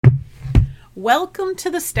Welcome to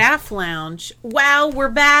the Staff Lounge. Wow, we're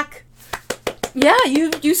back. Yeah,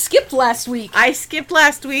 you skipped last week. I skipped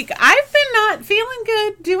last week. I've been not feeling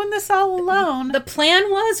good doing this all alone. The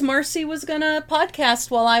plan was Marcy was going to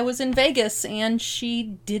podcast while I was in Vegas, and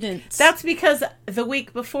she didn't. That's because the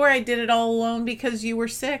week before I did it all alone because you were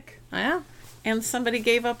sick. Yeah. And somebody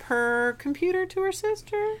gave up her computer to her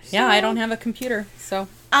sister. So. Yeah, I don't have a computer, so...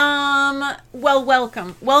 Well,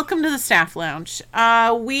 welcome. Welcome to the Staff Lounge.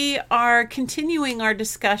 We are continuing our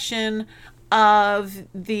discussion of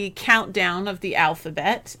the countdown of the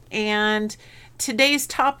alphabet, and today's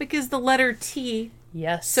topic is the letter T.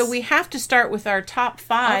 Yes. So we have to start with our top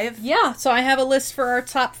 5. Yeah, so I have a list for our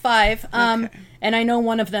top 5. Okay. And I know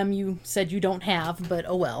one of them you said you don't have, but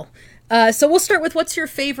oh well. So we'll start with what's your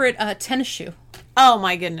favorite tennis shoe? Oh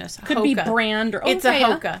my goodness. Could Hoka. be brand or... It's a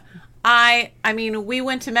Hoka. I mean, we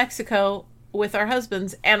went to Mexico with our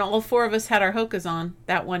husbands, and all 4 of us had our Hokas on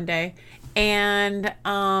that one day. And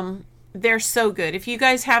they're so good. If you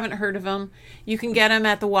guys haven't heard of them, you can get them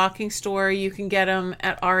at the walking store. You can get them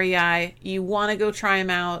at REI. You want to go try them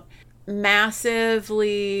out.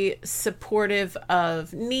 Massively supportive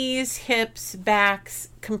of knees, hips, backs,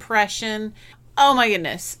 compression. Oh my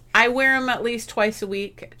goodness. I wear them at least twice a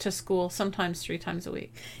week to school, sometimes 3 times a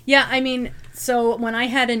week. Yeah, I mean, so when I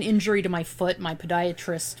had an injury to my foot, my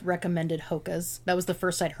podiatrist recommended Hokas. That was the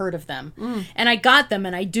first I'd heard of them. And I got them,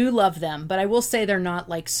 and I do love them, but I will say they're not,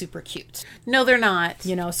 like, super cute. No, they're not.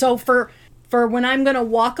 You know, so for when I'm going to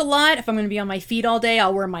walk a lot, if I'm going to be on my feet all day,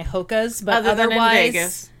 I'll wear my Hokas. But Other than otherwise... in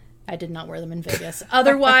Vegas. I did not wear them in Vegas.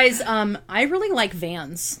 Otherwise, I really like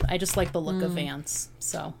Vans. I just like the look of Vans,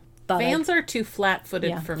 so... Vans are too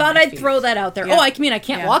flat-footed for me. Thought I'd throw that out there. Yeah. Oh, I mean, I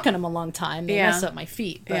can't walk in them a long time. They mess up my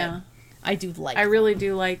feet. But I do like them. I really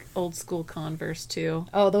do like old school Converse too.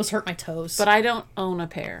 Oh, those hurt my toes. But I don't own a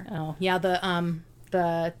pair. Oh, yeah,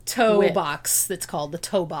 the toe box that's called the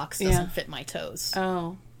toe box doesn't fit my toes.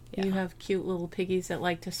 Oh. Yeah. You have cute little piggies that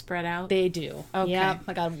like to spread out? They do. Okay. Yeah,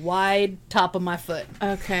 I got a wide top of my foot.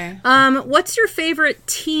 Okay. What's your favorite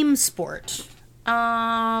team sport?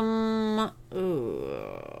 I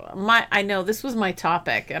know this was my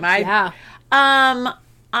topic, and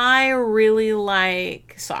I really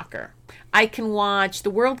like soccer. I can watch the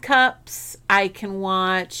World Cups. I can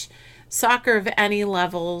watch soccer of any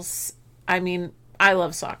levels. I mean, I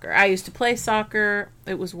love soccer. I used to play soccer.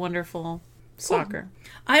 It was wonderful. Soccer.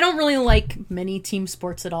 I don't really like many team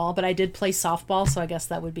sports at all, but I did play softball, so I guess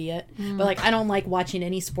that would be it. But like, I don't like watching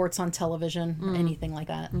any sports on television or anything like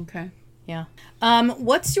that. Okay. Yeah.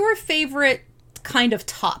 What's your favorite kind of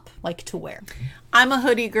top, like, to wear? I'm a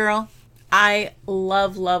hoodie girl. I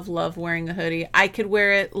love, love, love wearing a hoodie. I could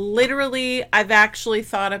wear it literally. I've actually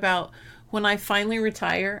thought about when I finally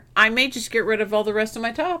retire, I may just get rid of all the rest of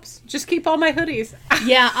my tops. Just keep all my hoodies.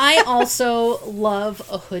 Yeah, I also love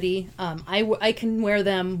a hoodie. I can wear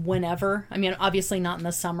them whenever. I mean, obviously not in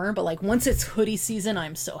the summer, but like once it's hoodie season,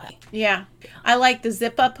 I'm so happy. Yeah. I like the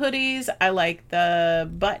zip-up hoodies. I like the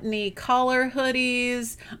buttony collar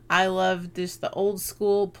hoodies. I love just the old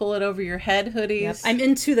school pull-it-over-your-head hoodies. Yep. I'm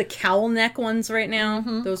into the cowl neck ones right now.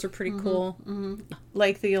 Those are pretty cool.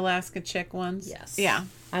 Like the Alaska chick ones. Yes. Yeah.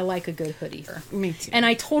 I like a good hoodie. Me too. And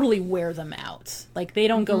I totally wear them out. Like, they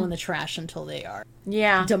don't go in the trash until they are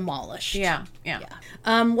demolished. Yeah.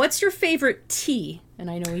 What's your favorite tea? And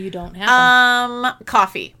I know you don't have them.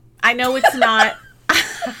 Coffee. I know it's not...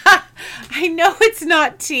 I know it's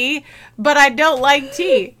not tea, but I don't like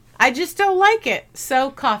tea. I just don't like it.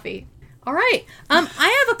 So, coffee. All right.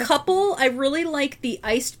 I have a couple. I really like the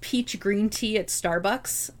iced peach green tea at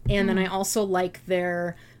Starbucks. And then I also like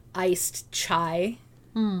their iced chai.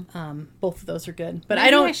 Both of those are good. But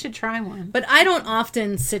Maybe I should try one. But I don't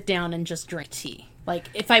often sit down and just drink tea. Like,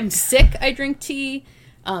 if I'm sick, I drink tea.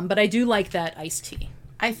 But I do like that iced tea.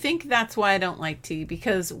 I think that's why I don't like tea,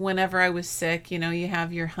 because whenever I was sick, you know, you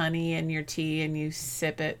have your honey and your tea and you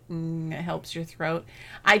sip it and it helps your throat.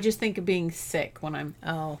 I just think of being sick when I'm...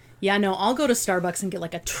 Oh. Yeah, no, I'll go to Starbucks and get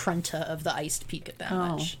like a Trenta of the iced tea. Get that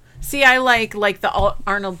much. See, I like the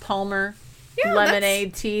Arnold Palmer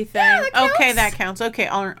lemonade tea thing. Yeah, that counts. Okay, that counts. Okay,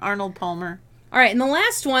 Arnold Palmer. All right, and the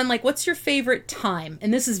last one, like, what's your favorite time?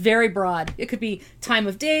 And this is very broad. It could be time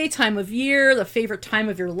of day, time of year, the favorite time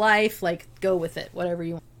of your life. Like, go with it, whatever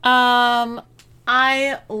you want.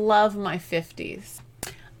 I love my 50s.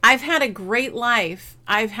 I've had a great life.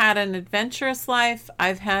 I've had an adventurous life.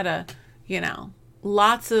 I've had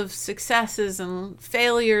lots of successes and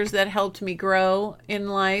failures that helped me grow in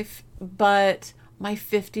life. But my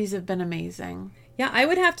 50s have been amazing. Yeah, I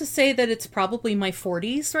would have to say that it's probably my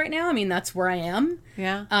 40s right now. I mean, that's where I am.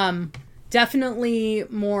 Yeah. definitely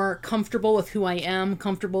more comfortable with who I am,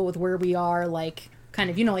 comfortable with where we are, like kind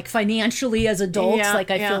of, like financially as adults, I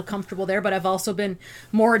feel comfortable there, but I've also been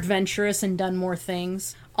more adventurous and done more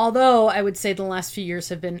things. Although I would say the last few years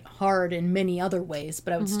have been hard in many other ways,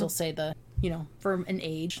 but I would still say for an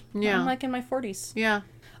age, I'm like in my 40s. Yeah.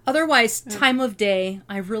 Otherwise, time of day,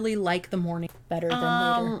 I really like the morning better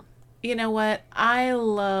than later. You know what? I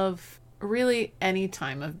love really any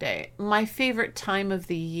time of day. My favorite time of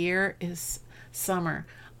the year is summer.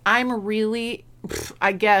 I'm really,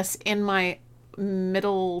 I guess, in my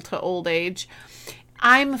middle to old age,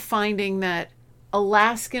 I'm finding that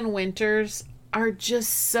Alaskan winters are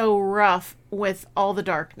just so rough with all the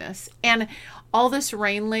darkness. And all this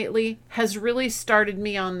rain lately has really started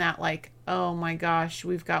me on that, like, oh my gosh,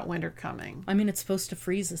 we've got winter coming. I mean, it's supposed to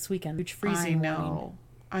freeze this weekend. Huge freezing warning.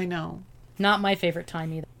 I know. Not my favorite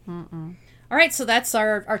time either. All right, so that's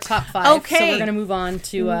our top 5. Okay. So we're going to move on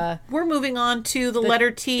to... we're moving on to the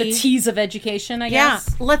letter T. The T's of education, I guess.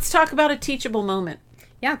 Yeah, let's talk about a teachable moment.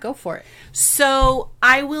 Yeah, go for it. So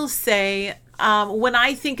I will say, when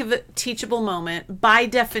I think of a teachable moment, by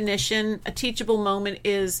definition, a teachable moment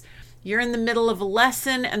is you're in the middle of a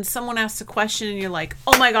lesson and someone asks a question and you're like,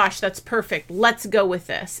 oh my gosh, that's perfect. Let's go with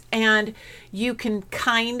this. And you can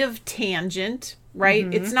kind of tangent,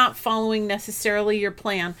 right? It's not following necessarily your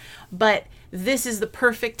plan, but this is the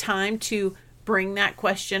perfect time to bring that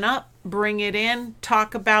question up, bring it in,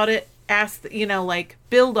 talk about it, ask,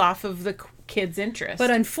 build off of the kids' interest.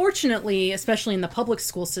 But unfortunately, especially in the public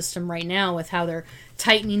school system right now, with how they're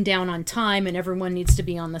tightening down on time and everyone needs to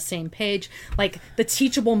be on the same page, like the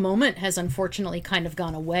teachable moment has unfortunately kind of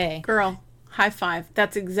gone away. Girl, high five.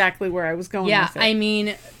 That's exactly where I was going with it. I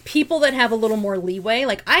mean, people that have a little more leeway,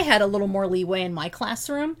 like I had a little more leeway in my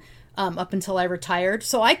classroom up until I retired,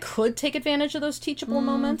 so I could take advantage of those teachable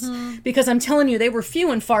moments, because I'm telling you, they were few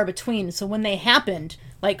and far between. So when they happened,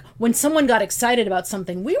 like when someone got excited about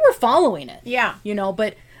something, we were following it. Yeah.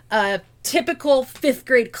 But typical 5th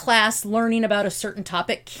grade class learning about a certain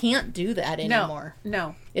topic can't do that anymore.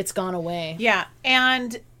 No. It's gone away. Yeah.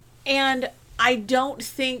 And I don't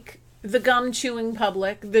think the gum chewing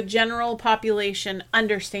public, the general population,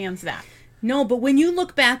 understands that. No, but when you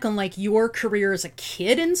look back on like your career as a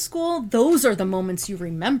kid in school, those are the moments you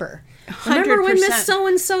remember. 100%. Remember when Miss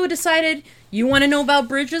So-and-so decided, you want to know about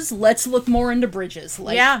bridges? Let's look more into bridges.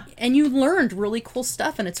 Yeah. And you learned really cool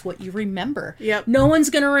stuff, and it's what you remember. Yep. No one's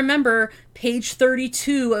going to remember page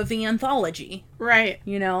 32 of the anthology. Right.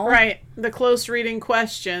 Right. The close reading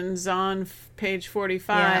questions on page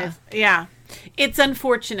 45. Yeah. It's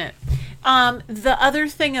unfortunate. The other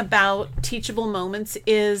thing about teachable moments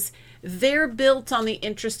is they're built on the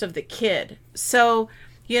interest of the kid. So,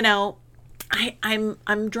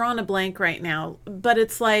 I'm drawing a blank right now, but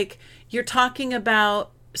it's like you're talking about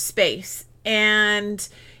space and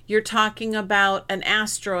you're talking about an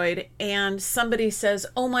asteroid and somebody says,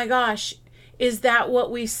 oh my gosh, is that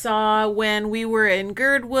what we saw when we were in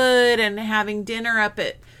Girdwood and having dinner up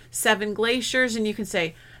at Seven Glaciers? And you can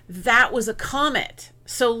say, that was a comet.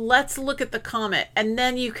 So let's look at the comet. And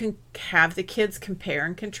then you can have the kids compare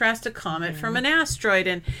and contrast a comet from an asteroid.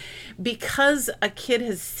 And because a kid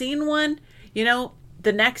has seen one,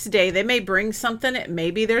 the next day they may bring something.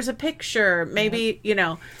 Maybe there's a picture, maybe,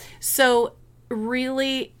 So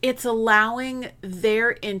really, it's allowing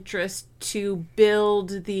their interest to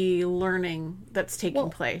build the learning that's taking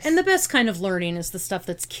place. And the best kind of learning is the stuff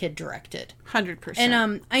that's kid-directed. 100%.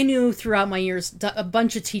 And I knew throughout my years, a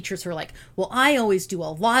bunch of teachers were like, well, I always do a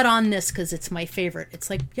lot on this because it's my favorite. It's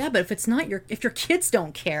like, yeah, but if it's not if your kids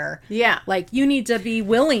don't care, like you need to be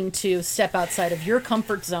willing to step outside of your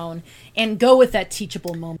comfort zone and go with that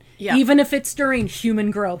teachable moment. Yeah. Even if it's during human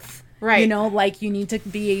growth. Right. You need to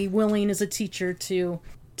be willing as a teacher to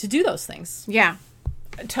do those things. Yeah,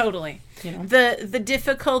 totally. The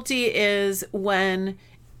difficulty is when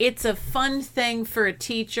it's a fun thing for a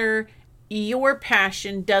teacher, your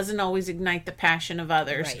passion doesn't always ignite the passion of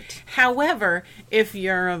others. Right. However, if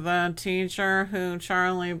you're the teacher who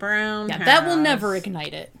Charlie Brown has, that will never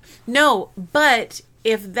ignite it. No, but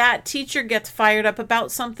if that teacher gets fired up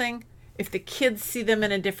about something, if the kids see them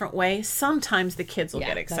in a different way, sometimes the kids will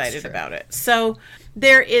get excited about it. So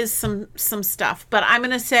there is some stuff. But I'm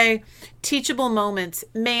going to say teachable moments,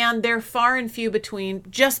 man, they're far and few between,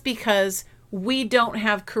 just because we don't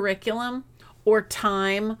have curriculum or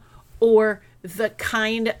time or the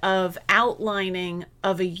kind of outlining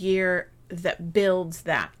of a year that builds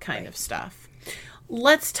that kind of stuff.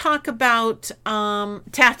 Let's talk about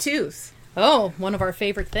tattoos. Oh, one of our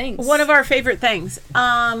favorite things.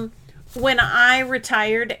 when I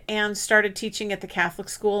retired and started teaching at the Catholic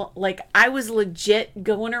school, like I was legit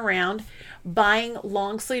going around buying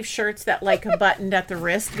long sleeve shirts that like buttoned at the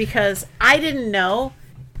wrist because I didn't know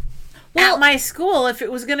at my school if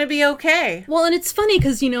it was going to be okay. Well, and it's funny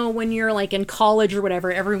because, when you're like in college or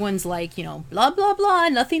wwhatever, everyone's like, blah, blah, blah,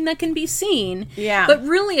 nothing that can be seen. Yeah. But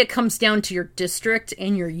really it comes down to your district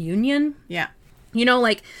and your union. Yeah.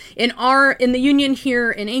 Like in the union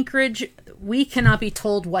here in Anchorage, we cannot be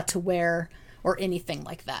told what to wear or anything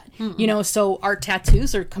like that. So our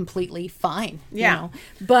tattoos are completely fine. Yeah.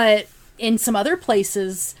 But in some other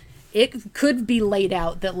places, it could be laid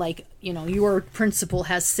out that like, your principal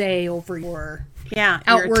has say over your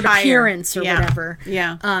outward appearance or whatever.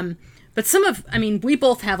 Yeah. But we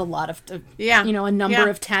both have a lot of, a number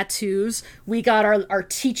of tattoos. We got our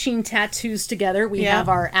teaching tattoos together. We have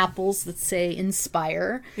our apples that say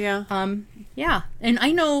inspire. Yeah. And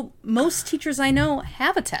I know most teachers I know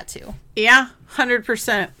have a tattoo. Yeah,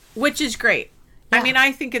 100%, which is great. Yeah. I mean,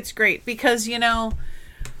 I think it's great because,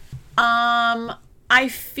 I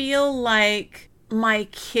feel like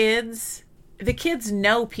the kids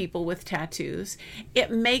know people with tattoos.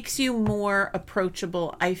 It makes you more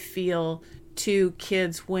approachable, I feel, to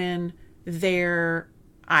kids when they're,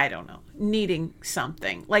 I don't know, needing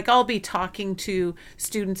something. Like I'll be talking to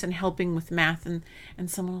students and helping with math and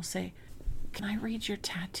someone will say, "Can I read your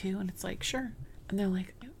tattoo?" And it's like, "Sure." And they're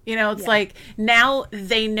like, it's like now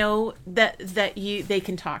they know that they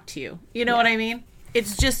can talk to you. You know what I mean?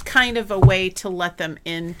 It's just kind of a way to let them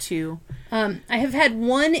into... I have had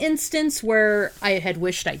one instance where I had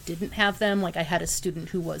wished I didn't have them. Like I had a student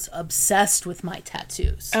who was obsessed with my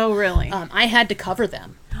tattoos. Oh, really? I had to cover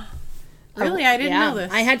them. Really? I didn't know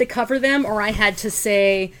this. I had to cover them, or I had to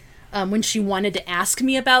say... when she wanted to ask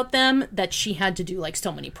me about them, that she had to do like so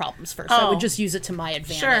many problems first. I would just use it to my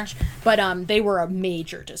advantage. Sure. But they were a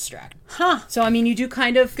major distraction. Huh. So, you do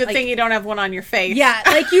kind of... Good thing you don't have one on your face. Yeah,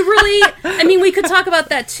 like you really... we could talk about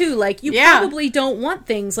that too. Like you probably don't want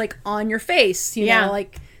things like on your face, you know,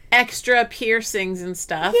 like... Extra piercings and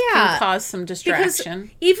stuff can cause some distraction.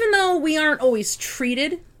 Because even though we aren't always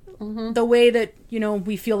treated the way that,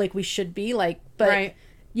 we feel like we should be, but... Right.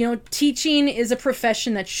 Teaching is a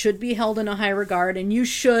profession that should be held in a high regard, and you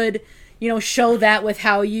should, show that with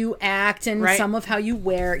how you act and some of how you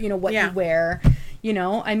wear, what you wear.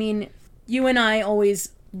 You and I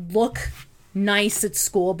always look nice at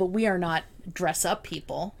school, but we are not dress up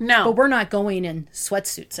people. No. But we're not going in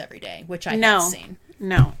sweatsuits every day, which I have seen.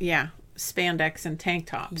 No, yeah. Spandex and tank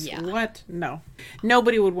tops. Yeah. What? No.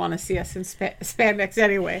 Nobody would want to see us in spandex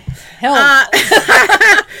anyway. Hell.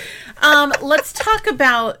 Let's talk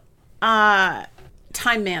about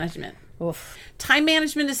time management. Oof. Time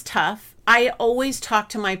management is tough. I always talk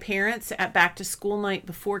to my parents at back to school night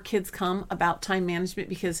before kids come about time management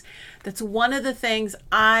because that's one of the things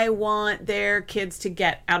I want their kids to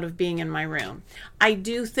get out of being in my room. I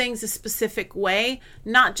do things a specific way,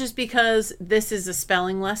 not just because this is a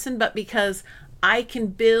spelling lesson, but because I can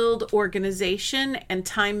build organization and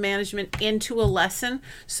time management into a lesson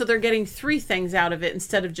so they're getting 3 things out of it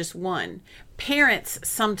instead of just one. Parents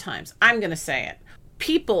sometimes, I'm going to say it,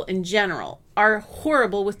 people in general are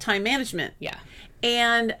horrible with time management. Yeah.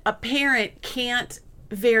 And a parent can't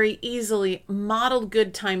very easily model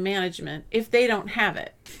good time management if they don't have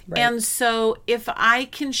it. Right. And so if I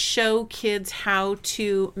can show kids how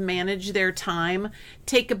to manage their time,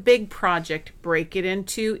 take a big project, break it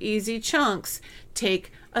into easy chunks,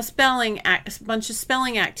 take a bunch of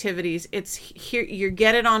spelling activities. It's here, you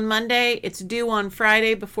get it on Monday, it's due on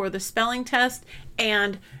Friday before the spelling test,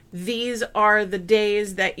 and these are the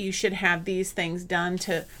days that you should have these things done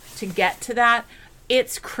to get to that.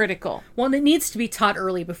 It's critical. Well, and it needs to be taught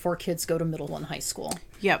early before kids go to middle and high school.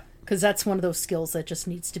 Yep. Because that's one of those skills that just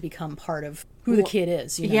needs to become part of who the kid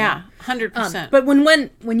is. Yeah, 100%. But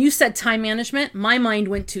when you said time management, my mind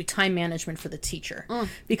went to time management for the teacher.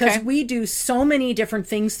 Because we do so many different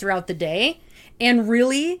things throughout the day. And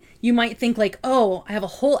really, you might think like, oh, I have a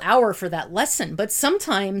whole hour for that lesson. But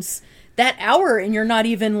sometimes that hour and you're not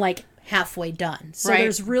even like halfway done. So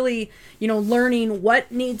there's really, learning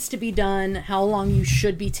what needs to be done, how long you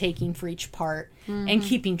should be taking for each part, and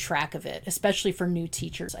keeping track of it, especially for new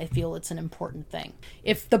teachers. I feel it's an important thing.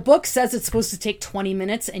 If the book says it's supposed to take 20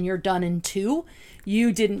 minutes and you're done in 2,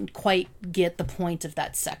 you didn't quite get the point of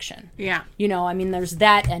that section. Yeah. There's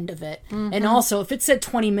that end of it. And also, if it said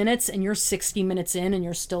 20 minutes and you're 60 minutes in and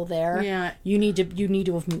you're still there, you need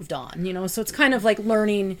to have moved on, So it's kind of like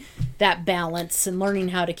learning that balance and learning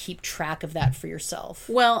how to keep track of that for yourself.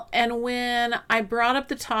 Well, and when I brought up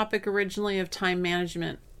the topic originally of time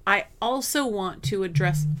management, I also want to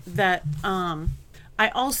address that I I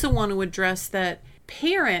also want to address that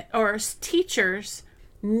parent or teachers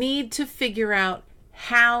need to figure out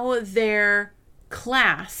how their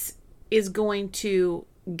class is going to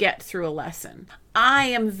get through a lesson. I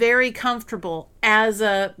am very comfortable as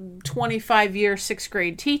a 25-year sixth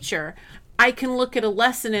grade teacher. I can look at a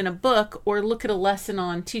lesson in a book or look at a lesson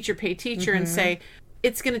on Teacher Pay Teacher and say,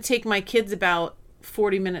 it's going to take my kids about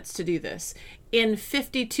 40 minutes to do this. In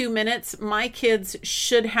 52 minutes, my kids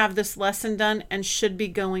should have this lesson done and should be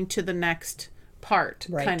going to the next part,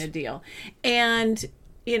 kind of deal. And,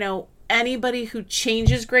 you know, anybody who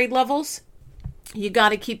changes grade levels, you got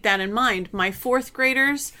to keep that in mind. My fourth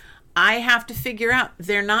graders, I have to figure out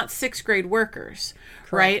they're not sixth grade workers,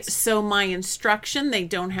 right? So my instruction, they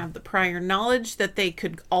don't have the prior knowledge that they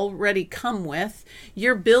could already come with.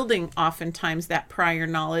 You're building oftentimes that prior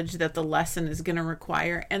knowledge that the lesson is going to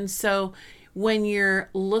require. And so when you're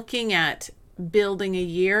looking at building a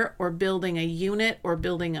year or building a unit or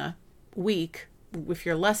building a week with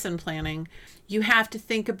your lesson planning, you have to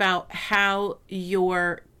think about how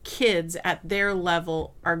your kids at their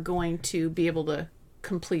level are going to be able to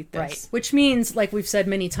complete this. Right. Which means, like we've said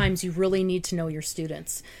many times, you really need to know your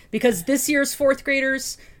students, because this year's fourth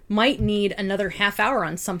graders might need another half hour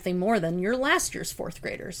on something more than your last year's fourth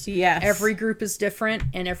graders. Yes. Every group is different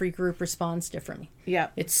and every group responds differently. Yeah.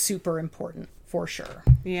 It's super important for sure.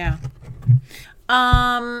 Yeah.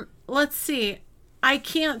 Let's see.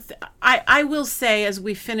 I will say, as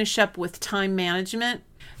we finish up with time management,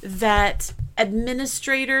 that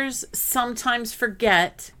administrators sometimes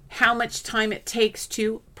forget how much time it takes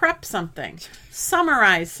to prep something,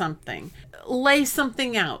 summarize something, lay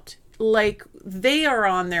something out. Like, they are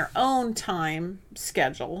on their own time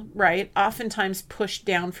schedule, right? Oftentimes pushed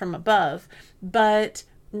down from above. But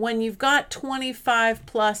when you've got 25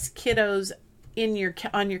 plus kiddos on your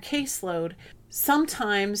caseload,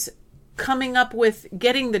 sometimes coming up with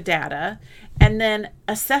getting the data and then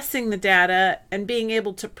assessing the data and being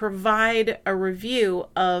able to provide a review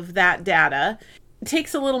of that data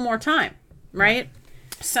takes a little more time, right?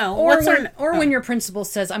 So, when your principal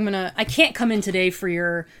says, I can't come in today for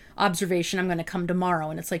your observation, I'm going to come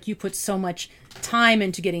tomorrow. And it's like, you put so much time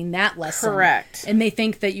into getting that lesson. Correct. And they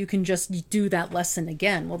think that you can just do that lesson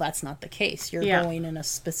again. Well, that's not the case. You're going in a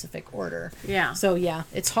specific order. Yeah. So yeah,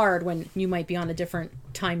 it's hard when you might be on a different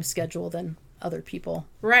time schedule than other people.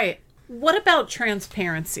 Right. What about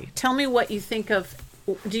transparency? Tell me what you think of.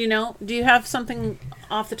 Do you have something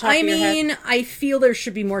off the top of your head? I feel there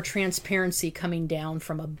should be more transparency coming down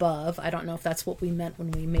from above. I don't know if that's what we meant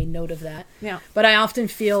when we made note of that. Yeah. But I often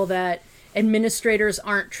feel that administrators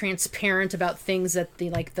aren't transparent about things that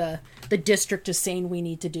the district is saying we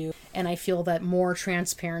need to do. And I feel that more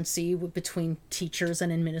transparency between teachers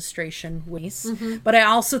and administration ways. Mm-hmm. But I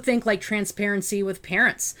also think transparency with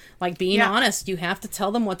parents, being honest. You have to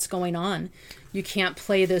tell them what's going on. You can't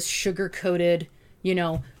play this sugar-coated,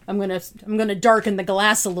 I'm gonna darken the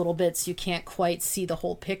glass a little bit so you can't quite see the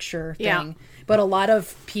whole picture thing. Yeah. But a lot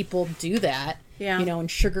of people do that, and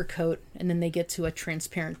sugarcoat, and then they get to a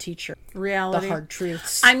transparent teacher. Reality. The hard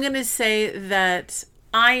truths. I'm gonna say that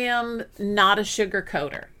I am not a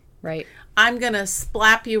sugarcoater. Right. I'm gonna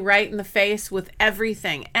slap you right in the face with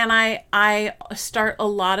everything. And I start a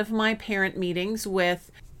lot of my parent meetings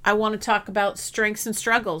with, I want to talk about strengths and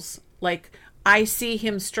struggles. I see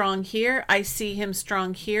him strong here. I see him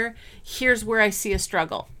strong here. Here's where I see a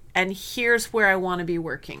struggle. And here's where I want to be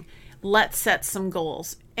working. Let's set some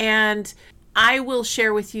goals. And I will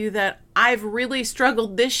share with you that I've really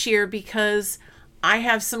struggled this year because I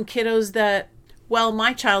have some kiddos that, well,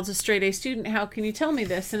 my child's a straight A student. How can you tell me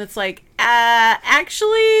this? And it's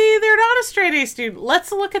actually, they're not a straight A student.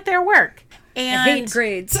 Let's look at their work. And, I hate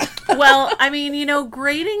grades. Well,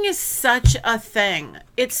 grading is such a thing.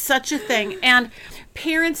 It's such a thing. And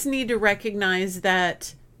parents need to recognize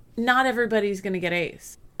that not everybody's going to get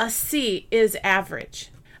A's. A C is average.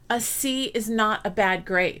 A C is not a bad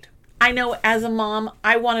grade. I know as a mom,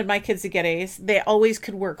 I wanted my kids to get A's. They always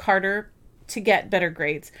could work harder to get better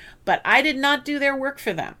grades. But I did not do their work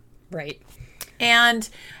for them. Right. And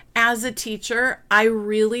as a teacher, I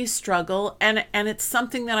really struggle, and it's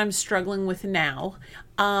something that I'm struggling with now.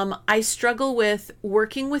 I struggle with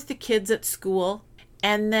working with the kids at school,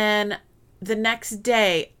 and then the next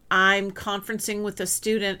day I'm conferencing with a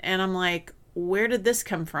student, and I'm like, where did this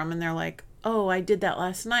come from? And they're like, oh, I did that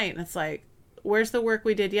last night. And it's like, where's the work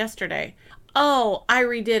we did yesterday? Oh, I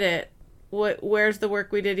redid it. Where's the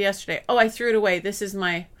work we did yesterday? Oh, I threw it away. This is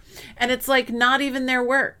my... And it's not even their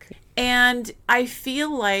work. And I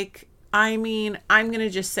feel I'm going to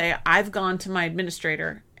just say I've gone to my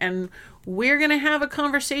administrator and we're going to have a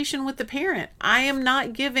conversation with the parent. I am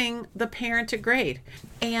not giving the parent a grade.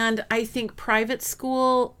 And I think private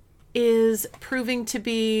school is proving to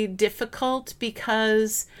be difficult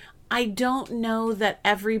because I don't know that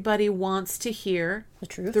everybody wants to hear The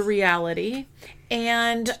truth. the reality.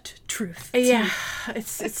 And Truth. yeah,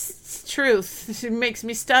 it's truth. It makes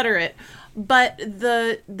me stutter it. But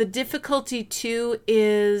the difficulty too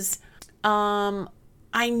is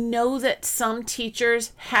I know that some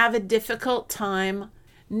teachers have a difficult time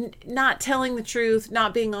not telling the truth,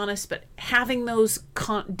 not being honest, but having those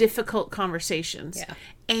difficult conversations. Yeah.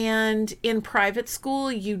 And in private school,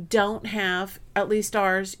 you don't have, at least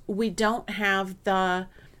ours, we don't have the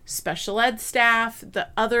special ed staff, the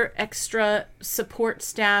other extra support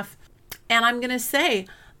staff. And I'm going to say,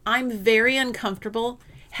 I'm very uncomfortable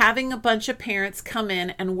having a bunch of parents come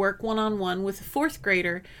in and work one-on-one with a fourth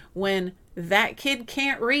grader when that kid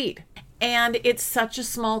can't read. And it's such a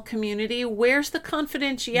small community. Where's the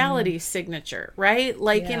confidentiality signature, right?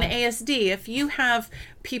 Like in ASD, if you have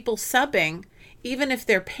people subbing, even if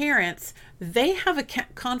they're parents, they have a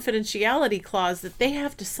confidentiality clause that they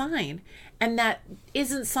have to sign. And that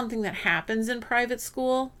isn't something that happens in private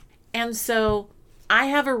school. And so I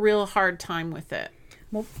have a real hard time with it.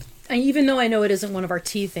 Well, even though I know it isn't one of our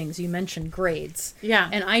T things, you mentioned grades. Yeah.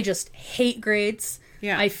 And I just hate grades.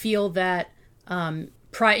 Yeah. I feel that,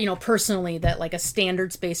 personally, that like a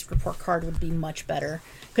standards-based report card would be much better.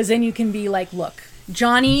 Because then you can be like, look,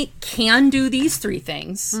 Johnny can do these 3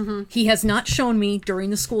 things. Mm-hmm. He has not shown me during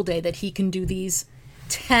the school day that he can do these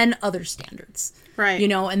 10 other standards. Right.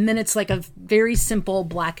 And then it's like a very simple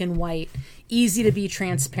black and white, easy to be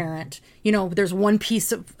transparent. There's one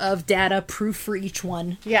piece of data, proof for each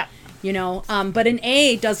one. Yeah. But an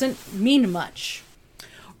A doesn't mean much.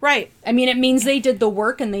 Right. I mean, it means they did the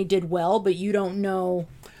work and they did well, but you don't know.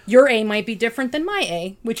 Your A might be different than my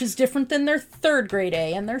A, which is different than their 3rd grade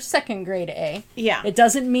A and their 2nd grade A. Yeah. It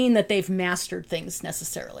doesn't mean that they've mastered things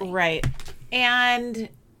necessarily. Right. And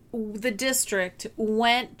the district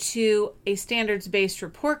went to a standards-based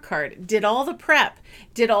report card, did all the prep,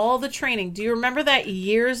 did all the training. Do you remember that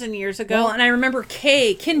years and years ago? Well, and I remember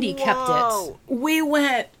Kindy kept it. We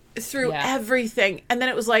went through everything. And then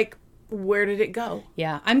it was like, where did it go?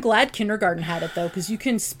 Yeah, I'm glad kindergarten had it, though, because you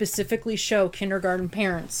can specifically show kindergarten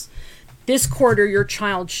parents, this quarter your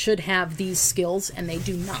child should have these skills, and they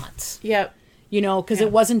do not. Yep. Because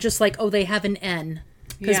it wasn't just like, oh, they have an N.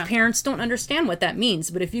 Because Yeah. parents don't understand what that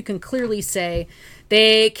means. But if you can clearly say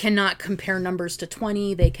they cannot compare numbers to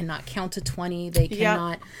 20, they cannot count to 20, they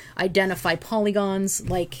cannot identify polygons,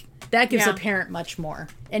 like, that gives a parent much more.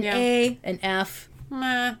 An A, an F,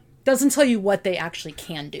 doesn't tell you what they actually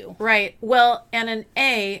can do. Right. Well, and an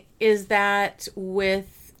A is that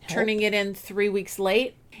with turning it in 3 weeks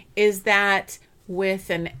late? Is that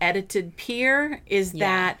with an edited peer? Is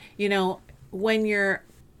that, when you're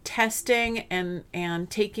testing and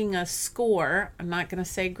taking a score, I'm not going to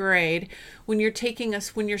say grade, when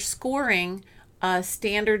you're scoring a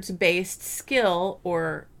standards-based skill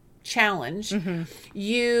or challenge,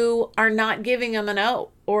 you are not giving them an O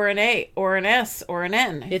or an A or an S or an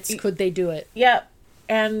N. It's could they do it? Yep.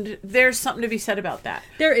 And there's something to be said about that.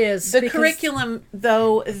 There is. The curriculum,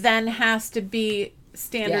 though, then has to be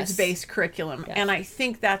standards-based curriculum. Yes. And I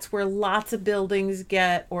think that's where lots of buildings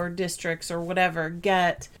get, or districts or whatever,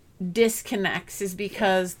 get disconnects, is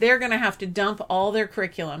because they're going to have to dump all their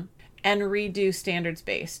curriculum and redo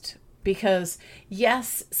standards-based. Because,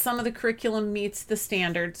 yes, some of the curriculum meets the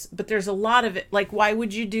standards, but there's a lot of it. Like, why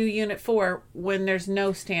would you do Unit 4 when there's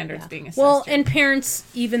no standards being assessed? Well, and parents,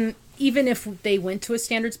 even if they went to a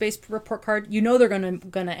standards-based report card, they're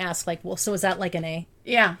gonna ask, like, well, so is that like an A?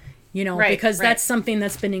 Yeah. Because that's something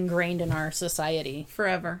that's been ingrained in our society.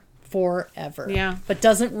 Forever. Yeah. But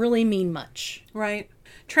doesn't really mean much. Right.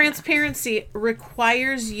 Transparency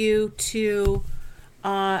requires you to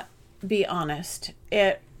be honest.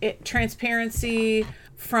 Transparency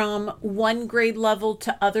from one grade level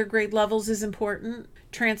to other grade levels is important.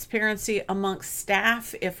 Transparency amongst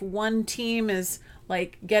staff. If one team is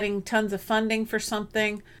like getting tons of funding for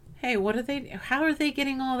something, hey, how are they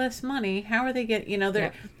getting all this money? How are they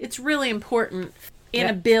getting, it's really important in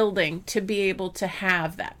a building to be able to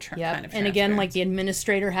have that kind of transparency. And again, like the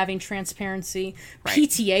administrator having transparency,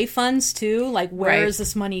 PTA funds too, like where is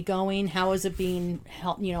this money going? How is it being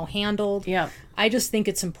handled? Yeah. I just think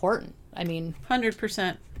it's important. I mean,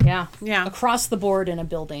 100%. Yeah. Yeah. Across the board in a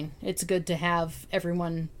building, it's good to have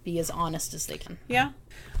everyone be as honest as they can. Yeah.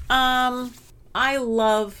 I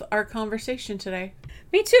love our conversation today.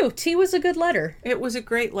 Me too. T was a good letter. It was a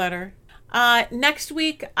great letter. Next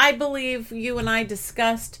week, I believe you and I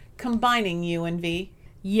discussed combining U and V.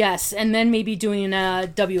 Yes, and then maybe doing a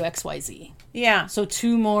WXYZ. Yeah. So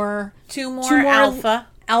two more alpha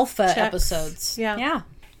checks. episodes. Yeah. Yeah.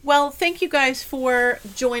 Well, thank you guys for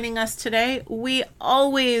joining us today. We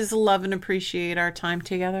always love and appreciate our time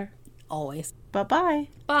together. Always. Bye-bye.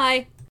 Bye.